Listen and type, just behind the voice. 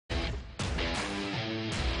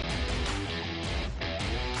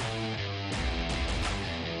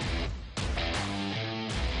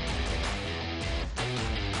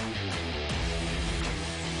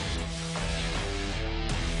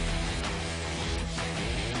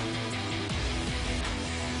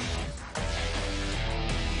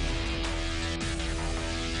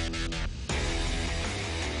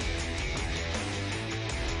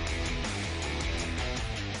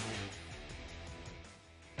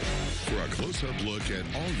For a close-up look at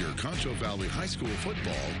all your Concho Valley High School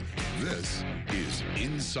football, this is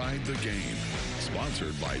Inside the Game,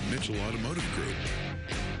 sponsored by Mitchell Automotive Group.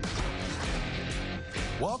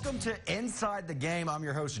 Welcome to Inside the Game. I'm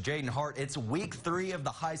your host, Jaden Hart. It's week 3 of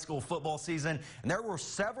the high school football season, and there were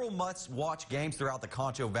several must-watch games throughout the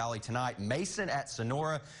Concho Valley tonight. Mason at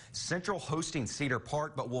Sonora, Central hosting Cedar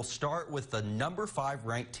Park, but we'll start with the number 5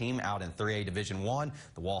 ranked team out in 3A Division I,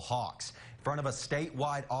 the Wall Hawks. In front of a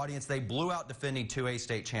statewide audience, they blew out defending 2A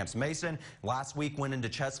state champs Mason. Last week went into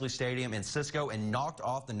Chesley Stadium in Cisco and knocked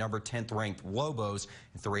off the number 10th ranked Lobos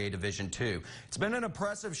in 3A Division II. It's been an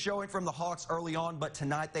impressive showing from the Hawks early on, but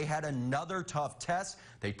tonight they had another tough test.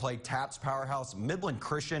 They played TAP's powerhouse Midland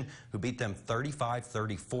Christian, who beat them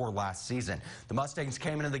 35-34 last season. The Mustangs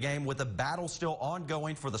came into the game with a battle still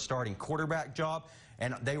ongoing for the starting quarterback job,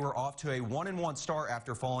 and they were off to a 1-1 start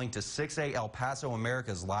after falling to 6A El Paso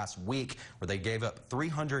Americas last week, where they gave up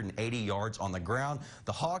 380 yards on the ground.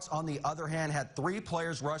 The Hawks, on the other hand, had 3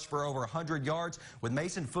 players rush for over 100 yards, with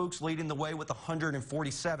Mason Fuchs leading the way with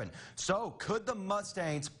 147. So could the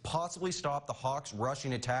Mustangs possibly stop the Hawks'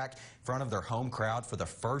 rushing attack in front of their home crowd for the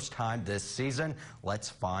first time this season? Let's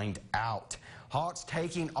find out. Hawks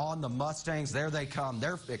taking on the Mustangs. There they come.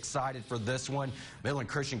 They're excited for this one. Midland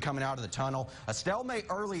Christian coming out of the tunnel. A stalemate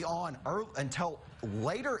early on until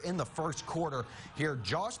later in the first quarter here.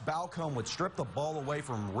 Josh Balcombe would strip the ball away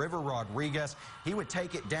from River Rodriguez. He would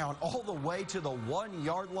take it down all the way to the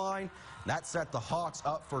 1-yard line. That set the Hawks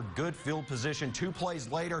up for good field position. 2 plays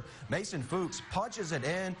later, Mason Fuchs punches it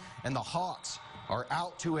in, and the Hawks are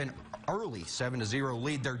out to an early 7-0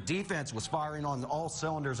 lead. Their defense was firing on all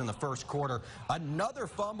cylinders in the first quarter. Another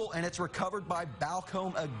fumble, and it's recovered by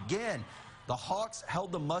Balcombe again. The Hawks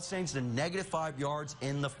held the Mustangs to -5 yards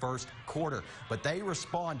in the first quarter, but they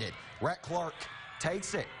responded. Rhett Clark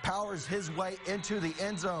takes it, powers his way into the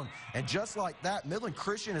end zone, and just like that, Midland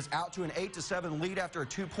Christian is out to an 8-7 lead after a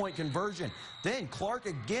 2-point conversion. Then Clark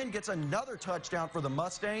again gets another touchdown for the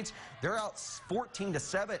Mustangs. They're out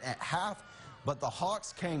 14-7 at half. But the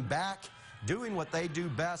Hawks came back, doing what they do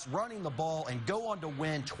best, running the ball, and go on to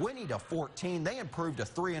win 20-14. They improved to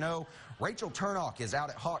 3-0. Rachel Turnock is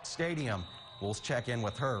out at Hawks Stadium. We'll check in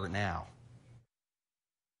with her now.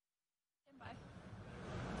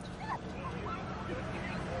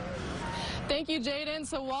 Thank you, Jaden.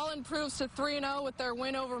 So Wall improves to 3-0 with their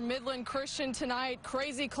win over Midland Christian tonight.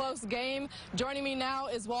 Crazy close game. Joining me now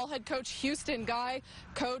is Wall head coach Houston Guy.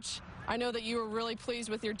 Coach, I know that you were really pleased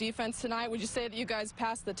with your defense tonight. Would you say that you guys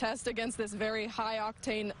passed the test against this very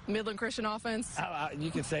high-octane Midland Christian offense? You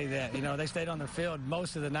can say that. You know, they stayed on the field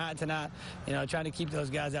most of the night tonight, you know, trying to keep those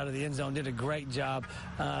guys out of the end zone. Did a great job.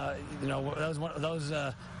 You know,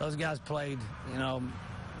 those guys played, you know,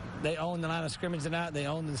 they owned the line of scrimmage tonight. They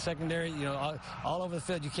owned the secondary. You know, all over the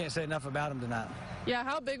field. You can't say enough about them tonight. Yeah,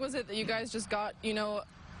 how big was it that you guys just got, you know,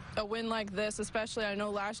 a win like this, especially I know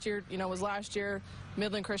last year, you know, was last year.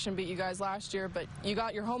 Midland Christian beat you guys last year, but you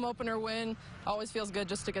got your home opener win. Always feels good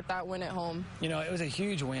just to get that win at home. You know, it was a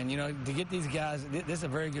huge win. You know, to get these guys, this is a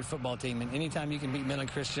very good football team, and anytime you can beat Midland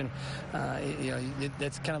Christian, you know,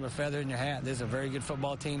 that's kind of a feather in your hat. This is a very good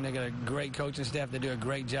football team. They got a great coaching staff. They do a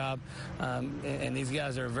great job, and these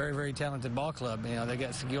guys are a very, very talented ball club. You know, they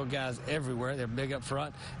got skilled guys everywhere. They're big up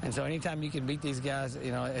front, and so anytime you can beat these guys,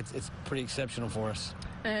 you know, it's pretty exceptional for us.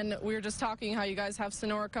 And we were just talking how you guys have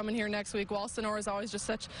Sonora coming here next week. Well, Sonora is always just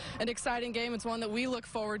such an exciting game. It's one that we look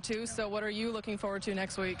forward to. So what are you looking forward to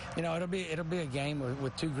next week? You know, it'll be a game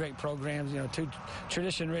with 2 great programs, you know, 2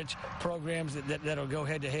 tradition-rich programs that'll go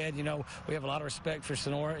head-to-head. You know, we have a lot of respect for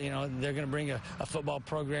Sonora. You know, they're going to bring a football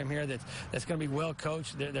program here that's going to be well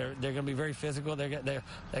coached. They're going to be very physical.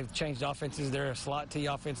 They've changed offenses. They're a slot T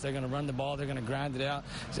offense. They're going to run the ball. They're going to grind it out.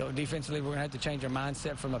 So defensively, we're going to have to change our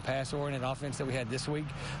mindset from a pass-oriented offense that we had this week.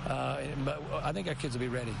 But I think our kids will be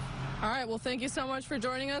ready. All right, well, thank you so much for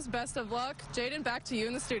joining us. Best of luck. Jaden, back to you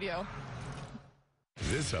in the studio.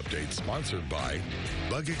 This update sponsored by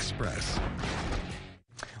Bug Express.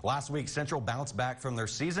 Last week, Central bounced back from their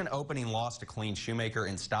season-opening loss to Clean Shoemaker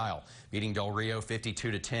in style, beating Del Rio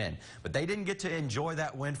 52-10. But they didn't get to enjoy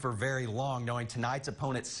that win for very long, knowing tonight's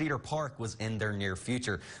opponent, Cedar Park, was in their near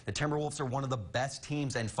future. The Timberwolves are one of the best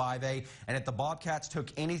teams in 5A, and if the Bobcats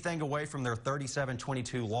took anything away from their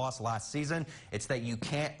 37-22 loss last season, it's that you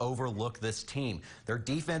can't overlook this team. Their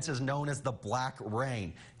defense is known as the Black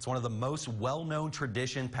Rain. It's one of the most well-known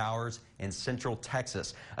tradition powers in Central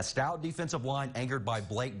Texas. A stout defensive line anchored by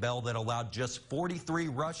Blake Bell that allowed just 43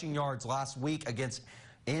 rushing yards last week against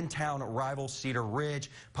in-town rival Cedar Ridge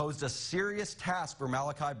posed a serious task for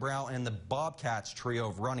Malachi Brown and the Bobcats trio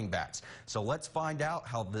of running backs. So let's find out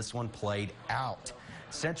how this one played out.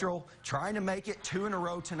 Central trying to make it 2 in a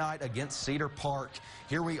row tonight against Cedar Park.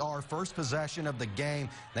 Here we are, first possession of the game.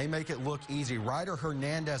 They make it look easy. Ryder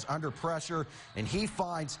Hernandez under pressure, and he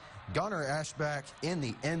finds Gunnar Eschbach in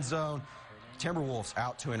the end zone. Timberwolves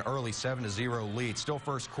out to an early 7-0 lead. Still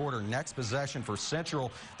first quarter. Next possession for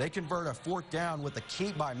Central. They convert a 4th down with a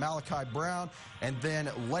keep by Malachi Brown, and then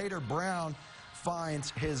later Brown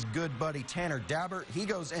finds his good buddy Tanner Dabbert. He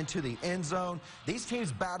goes into the end zone. These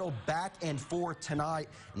teams battled back and forth tonight,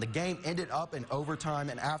 and the game ended up in overtime.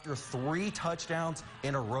 And after 3 touchdowns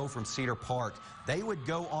in a row from Cedar Park, they would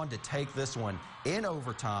go on to take this one in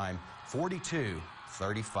overtime,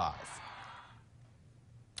 42-35.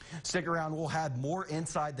 Stick around. We'll have more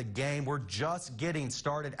inside the game. We're just getting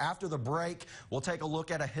started. After the break, we'll take a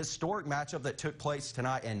look at a historic matchup that took place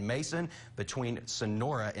tonight in Mason between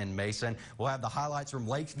Sonora and Mason. We'll have the highlights from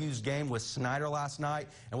Lakeview's game with Snyder last night,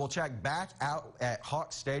 and we'll check back out at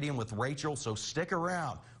Hawk Stadium with Rachel, so stick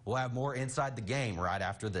around. We'll have more inside the game right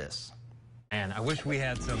after this. And I wish we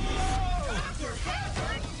had some...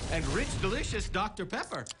 And rich, delicious Dr.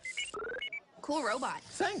 Pepper. Cool robot.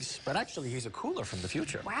 Thanks, but actually he's a cooler from the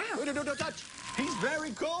future. Wow. Don't touch. He's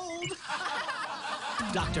very cold.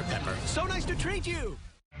 Dr. Pepper, so nice to treat you.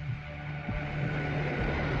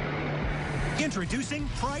 Introducing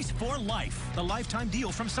Price for Life, the lifetime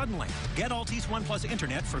deal from Suddenlink. Get Altice One Plus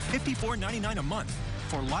Internet for $54.99 a month.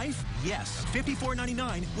 For life, yes,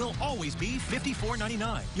 $54.99 will always be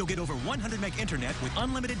 $54.99. You'll get over 100 meg internet with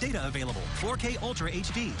unlimited data available, 4K Ultra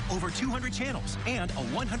HD, over 200 channels, and a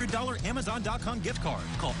 $100 Amazon.com gift card.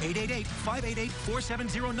 Call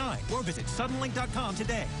 888-588-4709 or visit Suddenlink.com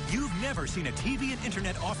today. You've never seen a TV and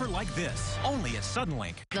internet offer like this. Only at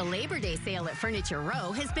Suddenlink. The Labor Day sale at Furniture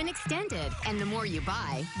Row has been extended, and the more you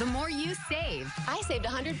buy, the more you save. I saved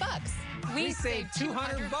 $100. We saved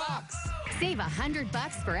 $200. Save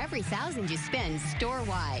 $100 for every $1,000 you spend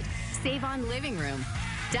store-wide. Save on living room,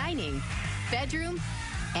 dining, bedroom,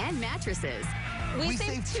 and mattresses. We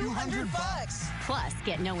saved $200. Plus,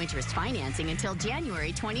 get no interest financing until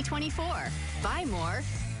January 2024. Buy more,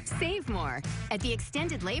 save more at the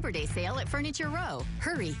extended Labor Day sale at Furniture Row.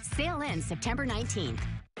 Hurry, sale ends September 19th.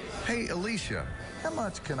 Hey, Alicia, how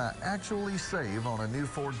much can I actually save on a new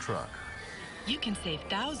Ford truck? You can save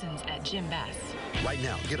thousands at Jim Bass. Right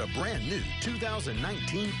now, get a brand new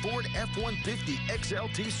 2019 Ford F-150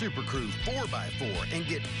 XLT Super Cruise 4x4 and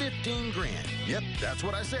get 15 grand. Yep, that's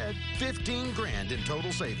what I said, 15 grand in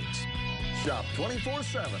total savings. Shop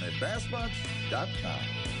 24/7 at bassbucks.com.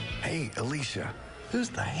 Hey, Alicia, who's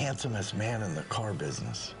the handsomest man in the car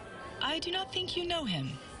business? I do not think you know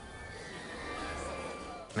him.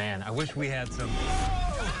 Man, I wish we had some...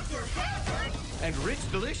 And rich,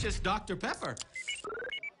 delicious Dr. Pepper.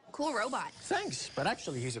 Cool robot. Thanks, but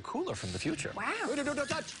actually he's a cooler from the future. Wow. Don't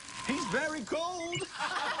touch. He's very cold.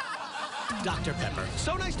 Dr. Pepper,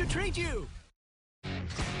 so nice to treat you.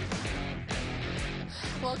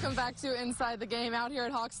 Welcome back to Inside the Game. Out here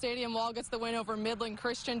at Hawk Stadium, Wall gets the win over Midland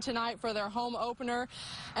Christian tonight for their home opener.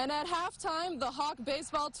 And at halftime, the Hawk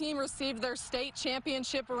baseball team received their state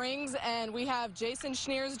championship rings, and we have Jason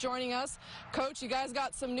Schneers joining us. Coach, you guys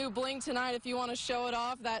got some new bling tonight if you want to show it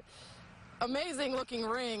off. That amazing looking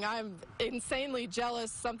ring. I'm insanely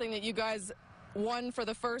jealous, something that you guys won for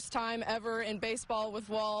the first time ever in baseball with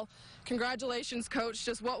Wall. Congratulations, Coach.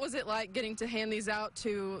 Just what was it like getting to hand these out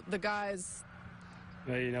to the guys?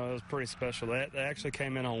 You know, it was pretty special. They actually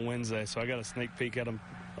came in on Wednesday, so I got a sneak peek at them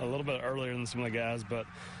a little bit earlier than some of the guys, but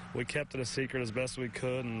we kept it a secret as best we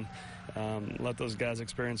could and let those guys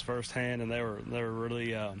experience firsthand, and they were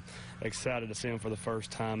really excited to see them for the first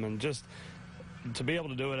time. And just to be able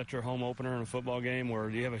to do it at your home opener in a football game where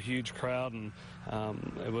you have a huge crowd, and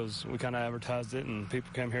we kind of advertised it, and people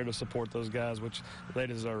came here to support those guys, which they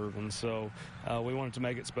deserve. And so we wanted to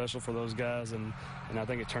make it special for those guys, and I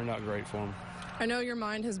think it turned out great for them. I know your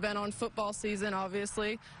mind has been on football season,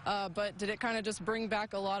 obviously, but did it kind of just bring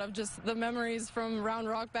back a lot of just the memories from Round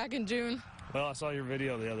Rock back in June? Well, I saw your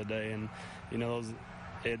video the other day, and you know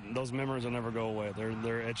those memories will never go away.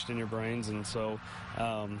 They're etched in your brains, and so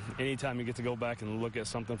anytime you get to go back and look at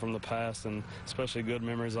something from the past, and especially good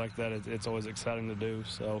memories like that, it's always exciting to do.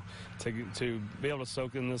 So to be able to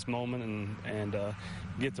soak in this moment and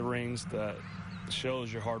get the rings that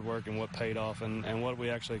shows your hard work and what paid off and what we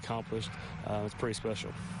actually accomplished. It's pretty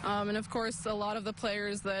special. And of course, a lot of the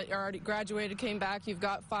players that already graduated came back. You've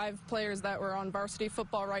got 5 players that were on varsity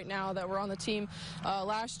football right now that were on the team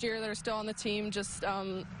last year that are still on the team. Just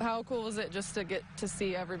how cool was it just to get to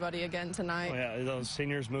see everybody again tonight? Oh, yeah, those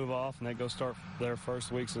seniors move off and they go start their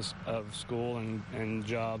first weeks of school and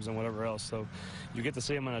jobs and whatever else. So you get to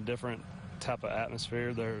see them in a different type of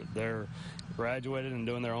atmosphere. They're graduated and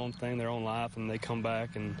doing their own thing, their own life, and they come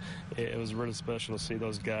back, and it was really special to see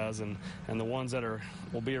those guys and the ones that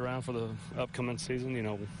will be around for the upcoming season. You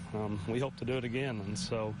know, we hope to do it again, and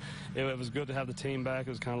so it was good to have the team back. It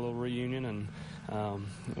was kind of a little reunion, and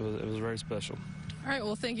it was very special. All right,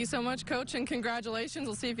 well, thank you so much, Coach, and congratulations.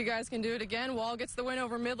 We'll see if you guys can do it again. Wall gets the win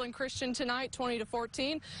over Midland Christian tonight,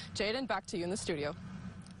 20-14. Jaden, back to you in the studio.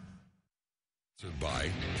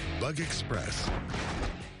 By Bug Express.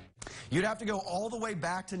 You'd have to go all the way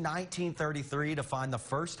back to 1933 to find the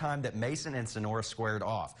first time that Mason and Sonora squared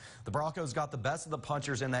off. The Broncos got the best of the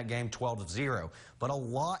Punchers in that game 12-0, but a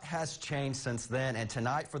lot has changed since then, and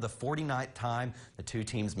tonight for the 49th time, the two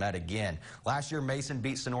teams met again. Last year, Mason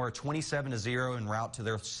beat Sonora 27-0 en route to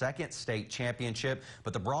their second state championship,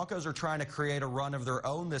 but the Broncos are trying to create a run of their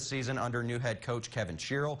own this season under new head coach Kevin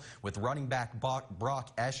Sherrill, with running back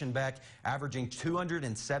Brock Eschenbeck averaging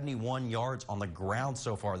 271 yards on the ground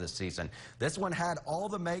so far this season. This one had all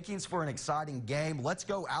the makings for an exciting game. Let's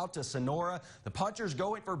go out to Sonora. The Punchers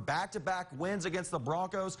going for back-to-back wins against the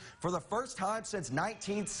Broncos for the first time since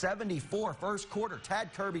 1974. First quarter,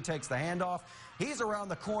 Tad Kirby takes the handoff. He's around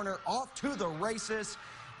the corner, off to the races,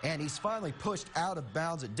 and he's finally pushed out of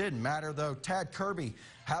bounds. It didn't matter, though. Tad Kirby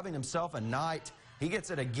having himself a night. He gets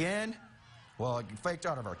it again. Well, it faked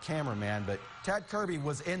out of our cameraman, but Tad Kirby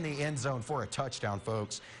was in the end zone for a touchdown,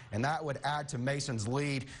 folks, and that would add to Mason's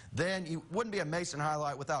lead. Then you wouldn't be a Mason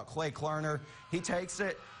highlight without Clay Klarner. He takes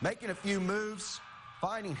it, making a few moves,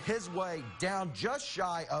 finding his way down just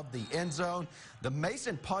shy of the end zone. The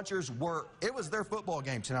Mason Punchers it was their football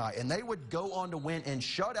game tonight, and they would go on to win in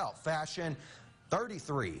shutout fashion,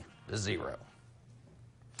 33-0.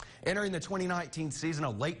 Entering the 2019 season, a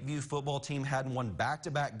Lakeview football team hadn't won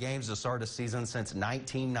back-to-back games to start a season since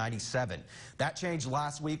 1997. That changed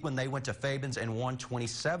last week when they went to Fabens and won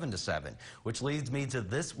 27-7, which leads me to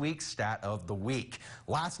this week's stat of the week.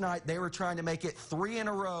 Last night, they were trying to make it 3 in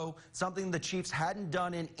a row, something the Chiefs hadn't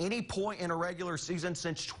done in any point in a regular season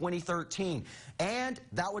since 2013. And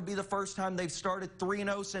that would be the first time they've started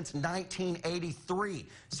 3-0 since 1983.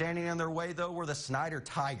 Standing in their way, though, were the Snyder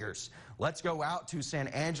Tigers. Let's go out to San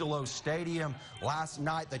Angelo Stadium. Last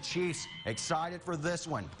night, the Chiefs excited for this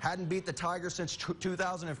one. Hadn't beat the Tigers since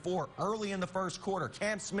 2004. Early in the first quarter,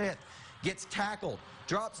 Cam Smith gets tackled,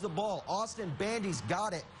 drops the ball. Austin Bandy's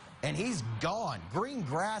got it, and he's gone. Green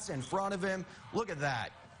grass in front of him. Look at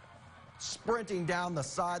that. Sprinting down the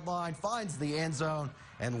sideline, finds the end zone,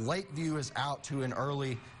 and Lakeview is out to an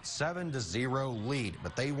early 7-0 lead.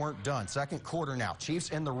 But they weren't done. Second quarter now. Chiefs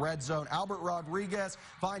in the red zone. Albert Rodriguez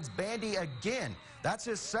finds Bandy again. That's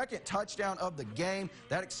his second touchdown of the game.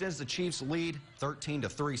 That extends the Chiefs' lead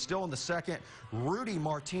 13-3. Still in the second, Rudy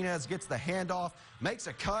Martinez gets the handoff, makes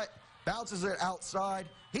a cut, bounces it outside.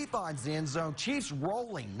 He finds the end zone. Chiefs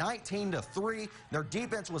rolling 19-3. Their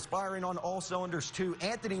defense was firing on all cylinders too.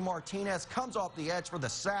 Anthony Martinez comes off the edge for the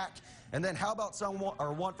sack. And then how about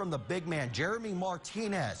one from the big man, Jeremy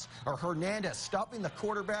Hernandez, stopping the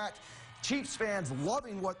quarterback. Chiefs fans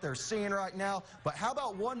loving what they're seeing right now. But how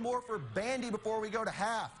about one more for Bandy before we go to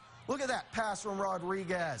half? Look at that pass from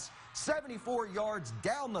Rodriguez. 74 yards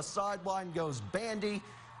down the sideline goes Bandy.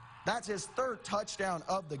 That's his third touchdown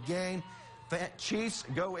of the game. Chiefs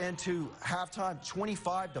go into halftime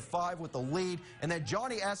 25-5 with the lead. And then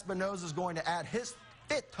Johnny Espinoza is going to add his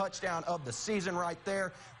 5th touchdown of the season right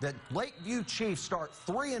there. The Lakeview Chiefs start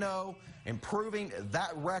 3-0, improving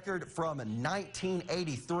that record from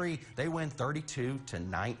 1983. They win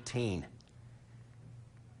 32-19.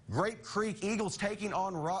 Grape Creek Eagles taking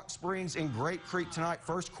on Rock Springs in Grape Creek tonight.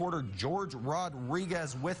 First quarter, George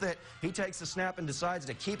Rodriguez with it. He takes the snap and decides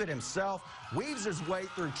to keep it himself, weaves his way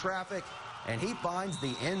through traffic, and he finds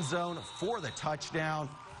the end zone for the touchdown.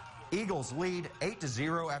 Eagles lead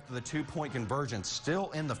 8-0 after the 2-point conversion. Still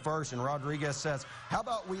in the first, and Rodriguez says, how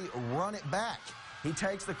about we run it back? He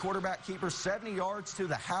takes the quarterback keeper 70 yards to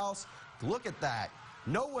the house. Look at that.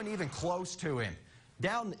 No one even close to him.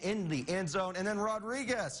 Down in the end zone. And then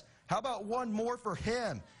Rodriguez, how about one more for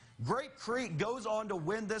him? Grape Creek goes on to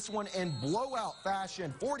win this one in blowout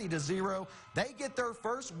fashion, 40-0. They get their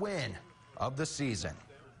first win of the season.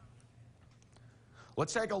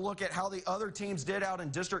 Let's take a look at how the other teams did out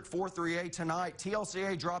in District 4-3A tonight.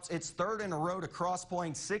 TLCA drops its 3rd in a row to Cross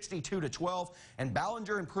Plains 62-12, and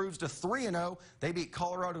Ballinger improves to 3-0. They beat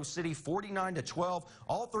Colorado City 49-12.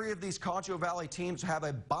 All 3 of these Concho Valley teams have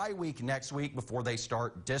a bye week next week before they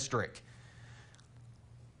start district.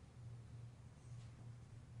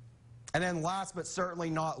 And then last but certainly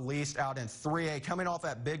not least, out in 3A, coming off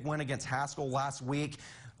that big win against Haskell last week,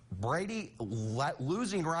 Brady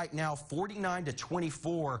losing right now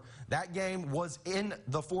 49-24. That game was in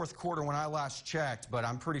the fourth quarter when I last checked, but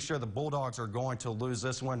I'm pretty sure the Bulldogs are going to lose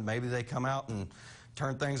this one. Maybe they come out and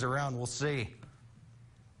turn things around. We'll see.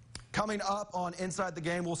 Coming up on Inside the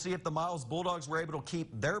Game, we'll see if the Miles Bulldogs were able to keep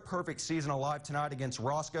their perfect season alive tonight against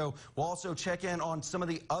Roscoe. We'll also check in on some of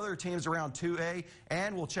the other teams around 2A,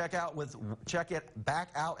 and we'll check it back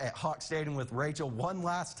out at Hawk Stadium with Rachel one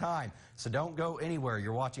last time. So don't go anywhere.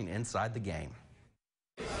 You're watching Inside the Game.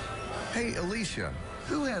 Hey, Alicia,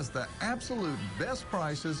 who has the absolute best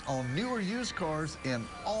prices on newer used cars in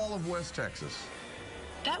all of West Texas?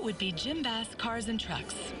 That would be Jim Bass Cars and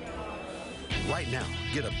Trucks. Right now,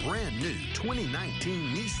 get a brand new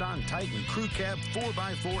 2019 Nissan Titan Crew Cab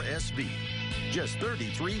 4x4 SV. Just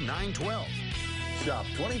 $33,912. Shop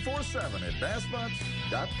 24/7 at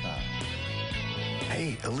bassbunch.com.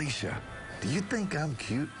 Hey, Alicia, do you think I'm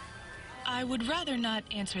cute? I would rather not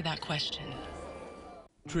answer that question.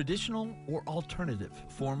 Traditional or alternative,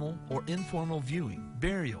 formal or informal viewing,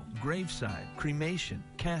 burial, graveside, cremation,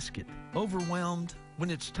 casket, overwhelmed. When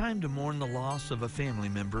it's time to mourn the loss of a family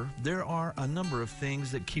member, there are a number of things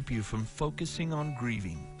that keep you from focusing on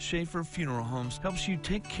grieving. Schaefer Funeral Homes helps you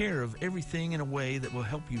take care of everything in a way that will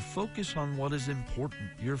help you focus on what is important,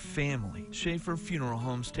 your family. Schaefer Funeral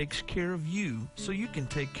Homes takes care of you so you can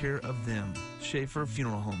take care of them. Schaefer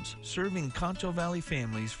Funeral Homes, serving Concho Valley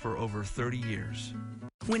families for over 30 years.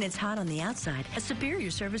 When it's hot on the outside, a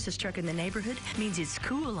Superior Services truck in the neighborhood means it's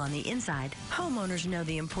cool on the inside. Homeowners know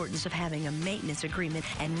the importance of having a maintenance agreement,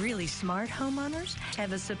 and really smart homeowners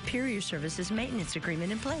have a Superior Services maintenance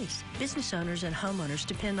agreement in place. Business owners and homeowners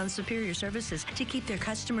depend on Superior Services to keep their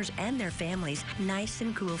customers and their families nice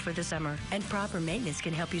and cool for the summer. And proper maintenance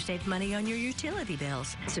can help you save money on your utility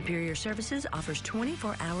bills. Superior Services offers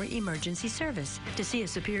 24-hour emergency service. To see a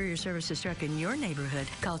Superior Services truck in your neighborhood,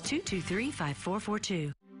 call 223-5442.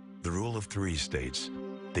 The rule of three states,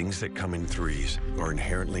 things that come in threes are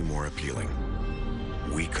inherently more appealing.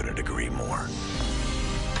 We couldn't agree more.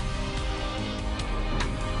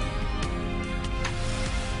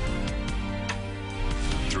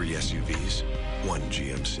 Three SUVs, one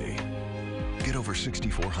GMC. Get over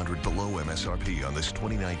 $6,400 below MSRP on this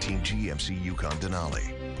 2019 GMC Yukon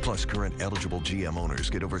Denali. Plus, current eligible GM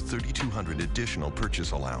owners get over $3,200 additional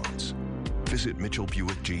purchase allowance. Visit Mitchell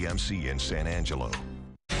Buick GMC in San Angelo.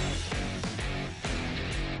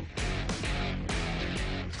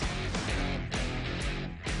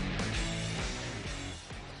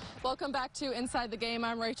 Welcome back to Inside the Game.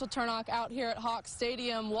 I'm Rachel Turnock out here at Hawk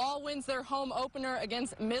Stadium. Wall wins their home opener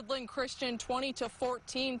against Midland Christian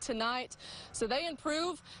 20-14 tonight. So they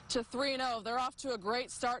improve to 3-0. They're off to a great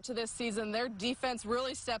start to this season. Their defense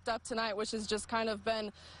really stepped up tonight, which has just kind of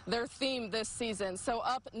been their theme this season. So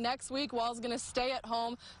up next week, Wall's going to stay at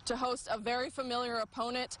home to host a very familiar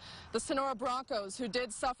opponent, the Sonora Broncos, who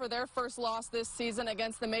did suffer their first loss this season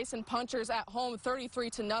against the Mason Punchers at home,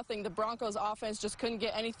 33-0. The Broncos offense just couldn't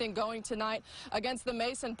get anything going tonight against the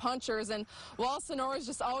Mason Punchers. And Wall Sonora is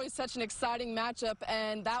just always such an exciting matchup,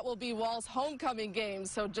 and that will be Wall's homecoming game,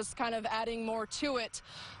 so just kind of adding more to it.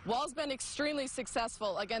 Wall's been extremely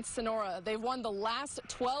successful against Sonora. They've won the last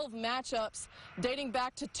 12 matchups dating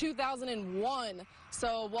back to 2001.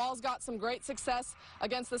 So Wall's got some great success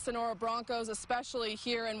against the Sonora Broncos, especially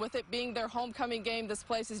here, and with it being their homecoming game, this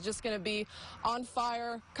place is just going to be on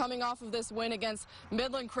fire, coming off of this win against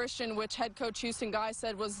Midland Christian, which head coach Houston Guy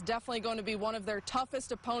said was definitely going to be one of their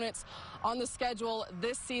toughest opponents on the schedule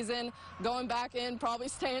this season. Going back in, probably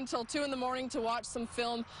stay until 2 in the morning to watch some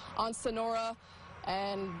film on Sonora,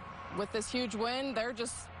 and with this huge win, they're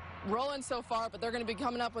just rolling so far, but they're going to be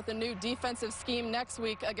coming up with a new defensive scheme next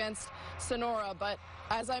week against Sonora. But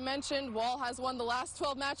as I mentioned, Wall has won the last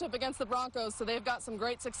 12 matchup against the Broncos, so they've got some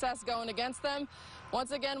great success going against them.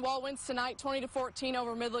 Once again, Wall wins tonight 20-14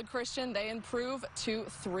 over Midland Christian. They improve to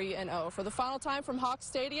 3-0. For the final time from Hawk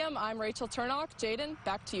Stadium, I'm Rachel Turnock. Jaden,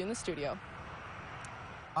 back to you in the studio.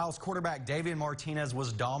 Miles quarterback David Martinez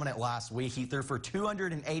was dominant last week. He threw for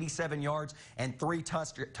 287 yards and 3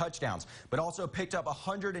 touchdowns, but also picked up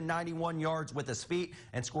 191 yards with his feet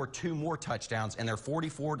and scored 2 more touchdowns in their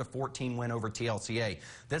 44-14 win over TLCA.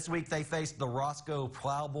 This week they faced the Roscoe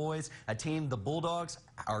Plowboys, a team the Bulldogs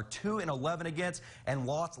are 2-11 against and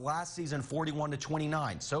lost last season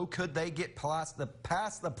 41-29. So could they get past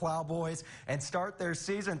the Plowboys and start their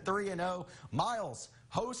season 3-0? Miles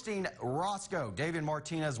hosting Roscoe. David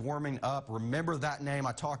Martinez warming up. Remember that name.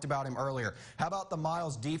 I talked about him earlier. How about the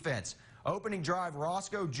Miles defense? Opening drive,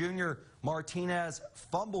 Roscoe Jr. Martinez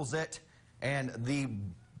fumbles it, and the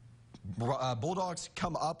Bulldogs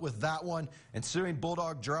come up with that one. Ensuing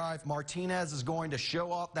Bulldog drive, Martinez is going to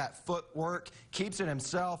show off that footwork, keeps it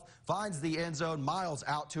himself, finds the end zone. Miles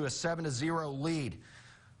out to a 7-0 lead.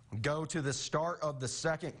 Go to the start of the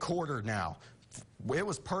second quarter now. It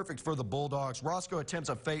was perfect for the Bulldogs. Roscoe attempts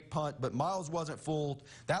a fake punt, but Miles wasn't fooled.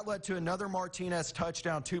 That led to another Martinez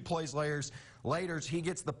touchdown 2 plays later. He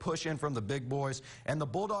gets the push in from the big boys, and the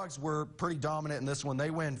Bulldogs were pretty dominant in this one.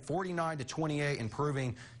 They win 49-28,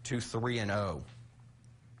 improving to 3-0.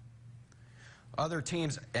 Other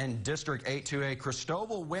teams in District 8-2A,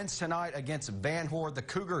 Christoval wins tonight against Van Hoord. The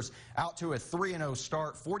Cougars out to a 3-0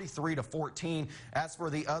 start, 43-14. As for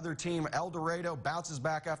the other team, El Dorado bounces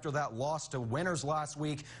back after that loss to Winners last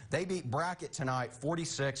week. They beat Brackett tonight,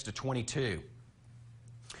 46-22.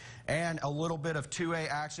 And a little bit of 2A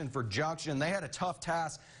action for Junction. They had a tough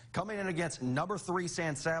task coming in against number 3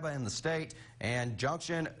 San Saba in the state, and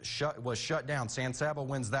Junction was shut down. San Saba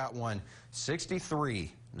wins that one 63-0.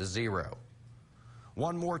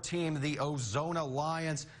 One more team, the Ozona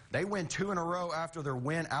Lions. They win 2 in a row after their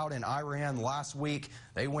win out in Iran last week.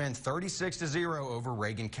 They win 36-0 over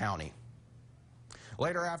Reagan County.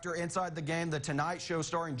 Later after Inside the Game, the Tonight Show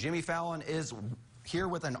starring Jimmy Fallon is here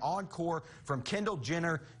with an encore from Kendall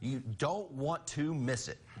Jenner. You don't want to miss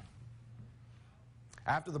it.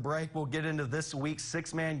 After the break, we'll get into this week's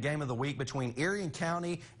 6-man game of the week between Erie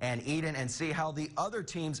County and Eden and see how the other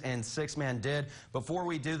teams in 6-man did. Before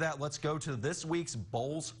we do that, let's go to this week's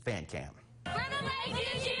Bowls Fan Cam.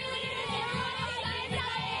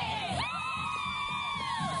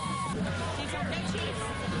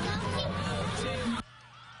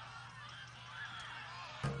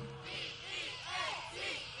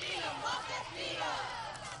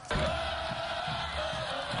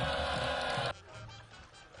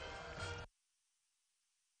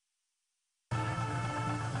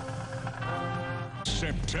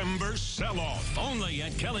 September sell-off. Only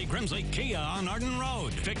at Kelly Grimsley Kia on Arden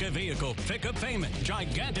Road. Pick a vehicle, pick a payment.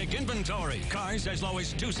 Gigantic inventory. Cars as low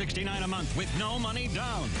as $269 a month with no money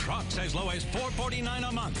down. Trucks as low as $449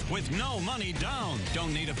 a month with no money down.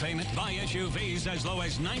 Don't need a payment? Buy SUVs as low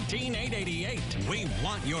as $19,888. We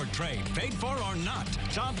want your trade, paid for or not.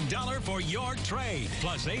 Top dollar for your trade.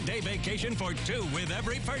 Plus 8-day vacation for 2 with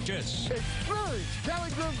every purchase. Experience Kelly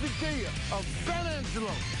Grimsley Kia of San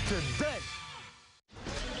Angelo today.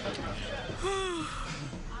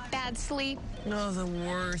 Bad sleep. No, the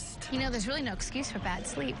worst. You know, there's really no excuse for bad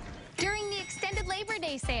sleep. During the extended Labor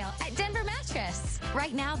Day sale at Denver Mattress.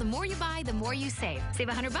 Right now, the more you buy, the more you save. Save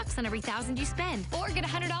 $100 on every $1,000 you spend. Or get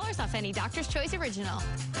 $100 off any Doctor's Choice Original.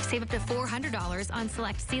 Save up to $400 on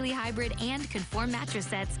select Sealy Hybrid and Conform mattress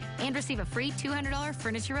sets. And receive a free $200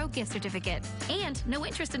 Furniture Row gift certificate. And no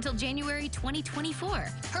interest until January 2024.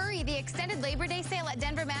 Hurry, the extended Labor Day sale at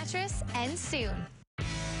Denver Mattress ends soon.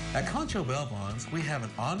 At Concho Bell Bonds, we have an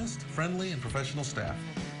honest, friendly, and professional staff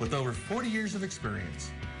with over 40 years of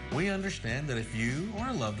experience. We understand that if you or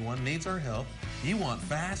a loved one needs our help, you want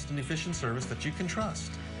fast and efficient service that you can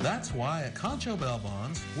trust. That's why at Concho Bell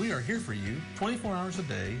Bonds, we are here for you 24 hours a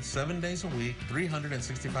day, 7 days a week,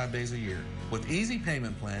 365 days a year, with easy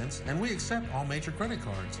payment plans, and we accept all major credit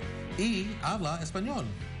cards. Y habla español.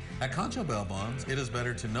 At Concho Bell Bonds, it is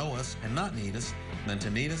better to know us and not need us than to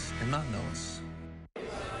need us and not know us.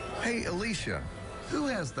 Hey, Alicia, who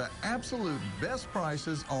has the absolute best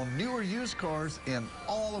prices on newer used cars in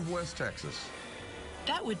all of West Texas?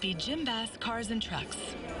 That would be Jim Bass Cars and Trucks.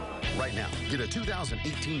 Right now, get a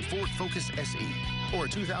 2018 Ford Focus SE or a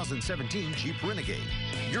 2017 Jeep Renegade.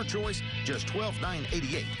 Your choice, just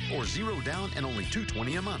 $12,988 or 0 down and only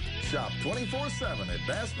 $220 a month. Shop 24/7 at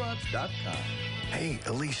BassBunch.com. Hey,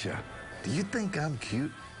 Alicia, do you think I'm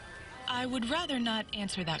cute? I would rather not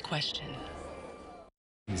answer that question.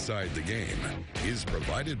 Inside the Game is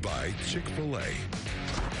provided by Chick-fil-A.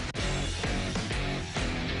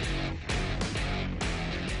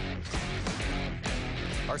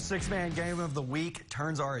 Our 6-man game of the week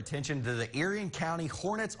turns our attention to the Erie County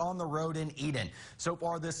Hornets on the road in Eden. So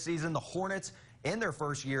far this season, the Hornets, in their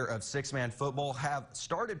first year of 6-man football, have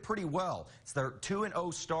started pretty well. It's their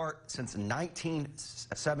 2-0 start since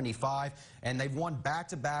 1975, and they've won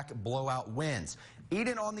back-to-back blowout wins.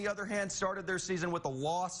 Eden, on the other hand, started their season with a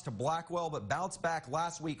loss to Blackwell, but bounced back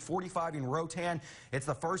last week, 45 in Rotan. It's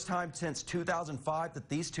the first time since 2005 that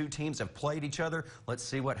these two teams have played each other. Let's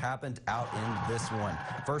see what happened out in this one.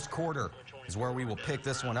 First quarter is where we will pick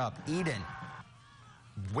this one up. Eden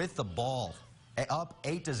with the ball. Up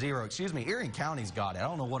 8-0. Excuse me, Erie County's got it. I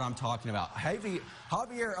don't know what I'm talking about. Javier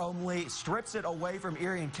Omley strips it away from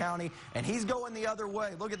Erie County, and he's going the other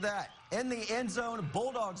way. Look at that. In the end zone,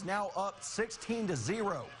 Bulldogs now up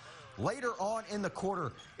 16-0. later on in the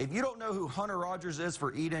quarter. If you don't know who Hunter Rogers is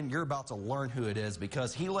for Eden, you're about to learn who it is,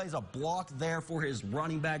 because he lays a block there for his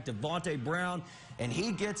running back, Devontae Brown, and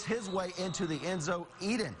he gets his way into the end zone.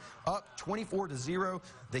 Eden up 24-0.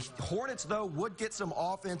 The Hornets, though, would get some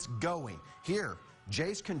offense going. Here,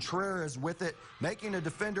 Jace Contreras with it, making a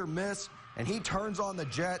defender miss, and he turns on the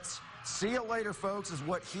Jets. See you later, folks, is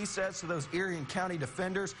what he says to those Erie County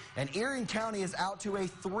defenders. And Erie County is out to a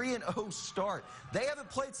 3-0 start. They haven't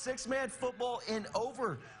played six-man football in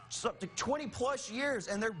over 20-plus years,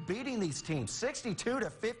 and they're beating these teams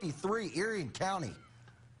 62-53, Erie County.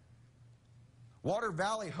 Water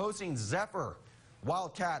Valley hosting Zephyr.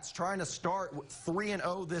 Wildcats trying to start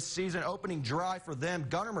 3-0 this season. Opening drive for them.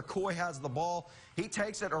 Gunnar McCoy has the ball. He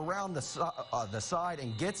takes it around the side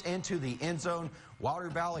and gets into the end zone. Water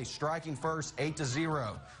Valley striking first,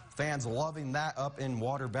 8-0. Fans loving that up in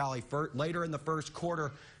Water Valley. Later in the first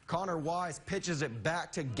quarter, Connor Wise pitches it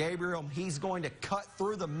back to Gabriel. He's going to cut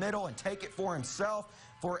through the middle and take it for himself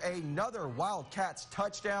for another Wildcats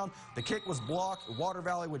touchdown. The kick was blocked. Water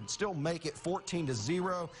Valley would still make it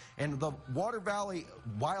 14-0, and the Water Valley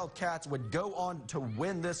Wildcats would go on to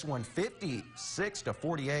win this one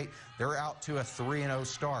 56-48. They're out to a 3-0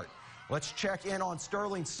 start. Let's check in on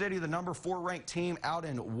Sterling City, the number 4 ranked team out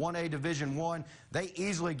in 1A Division I. They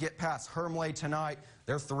easily get past Hermleigh tonight.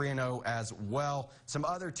 They're 3-0 as well. Some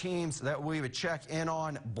other teams that we would check in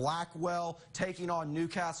on: Blackwell taking on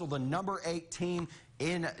Newcastle, the number 8 team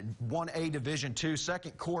in 1A Division II.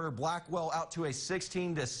 Second quarter, Blackwell out to a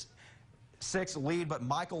 16-6 lead, but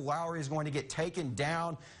Michael Lowry is going to get taken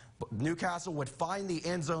down. Newcastle would find the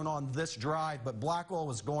end zone on this drive, but Blackwell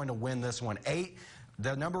was going to win this one.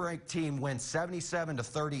 The number 8 team wins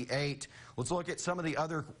 77-38. Let's look at some of the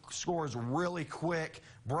other scores really quick.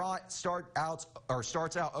 Bront starts out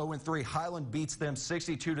 0-3. Highland beats them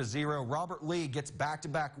 62-0. Robert Lee gets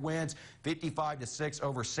back-to-back wins, 55-6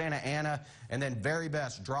 over Santa Ana. And then Very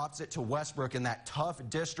Best drops it to Westbrook in that tough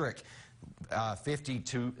district,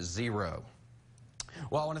 50-0.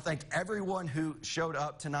 Well, I want to thank everyone who showed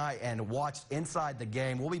up tonight and watched Inside the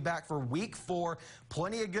Game. We'll be back for Week 4.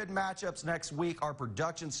 Plenty of good matchups next week. Our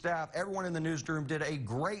production staff, everyone in the newsroom did a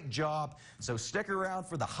great job. So stick around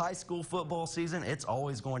for the high school football season. It's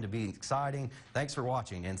always going to be exciting. Thanks for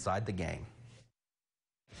watching Inside the Game.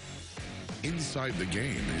 Inside the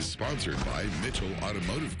Game is sponsored by Mitchell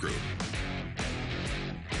Automotive Group.